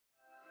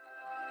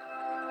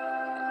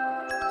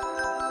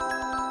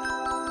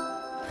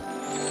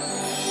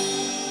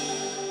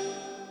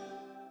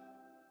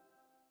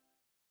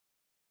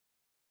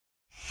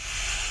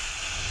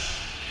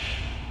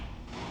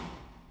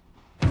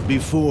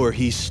before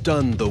he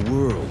stunned the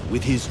world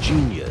with his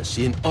genius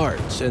in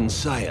arts and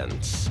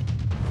science.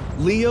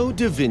 Leo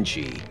Da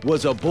Vinci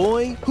was a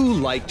boy who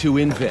liked to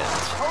invent.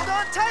 Hold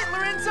on tight,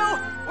 Lorenzo!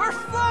 We're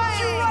flying!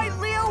 You're right,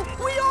 Leo!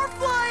 We are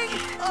flying!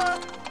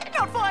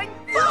 Not flying!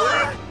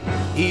 Flying!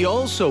 He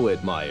also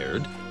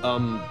admired,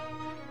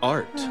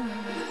 art.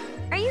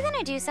 Are you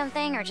gonna do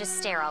something or just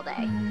stare all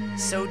day?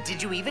 So,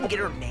 did you even get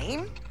her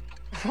name?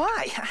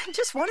 Why? I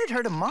just wanted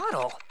her to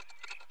model.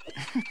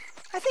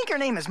 I think her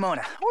name is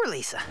Mona, or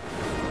Lisa.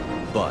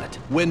 But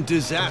when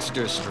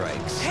disaster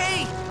strikes...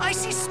 Hey! I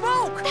see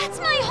smoke! That's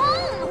my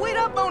home! Wait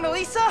up, Mona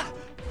Lisa!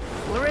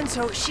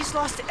 Lorenzo, she's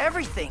lost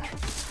everything.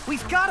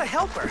 We've gotta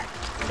help her.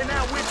 And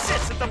now it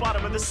sits at the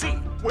bottom of the sea.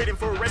 Waiting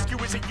for a rescue,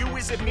 is it you,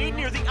 is it me?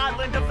 Near the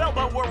island of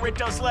Elba where it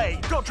does lay.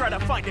 Go try to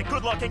find it,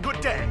 good luck and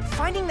good day.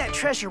 Finding that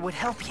treasure would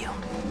help you.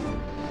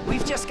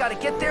 We've just gotta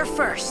get there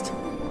first.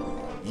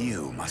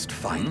 You must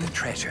find the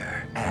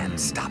treasure and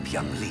stop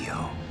young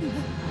Leo.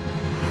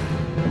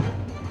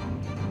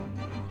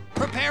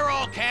 Prepare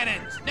all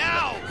cannons,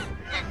 now!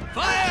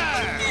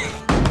 Fire!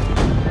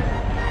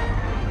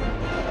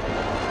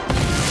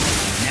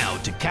 Now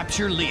to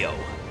capture Leo.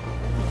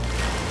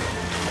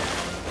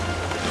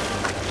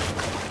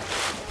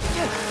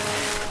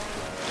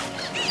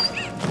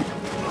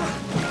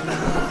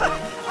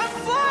 I'm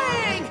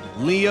flying!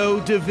 Leo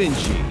Da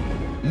Vinci,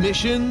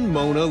 Mission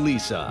Mona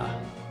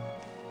Lisa.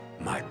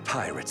 My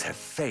pirates have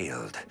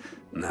failed.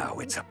 Now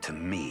it's up to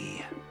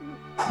me.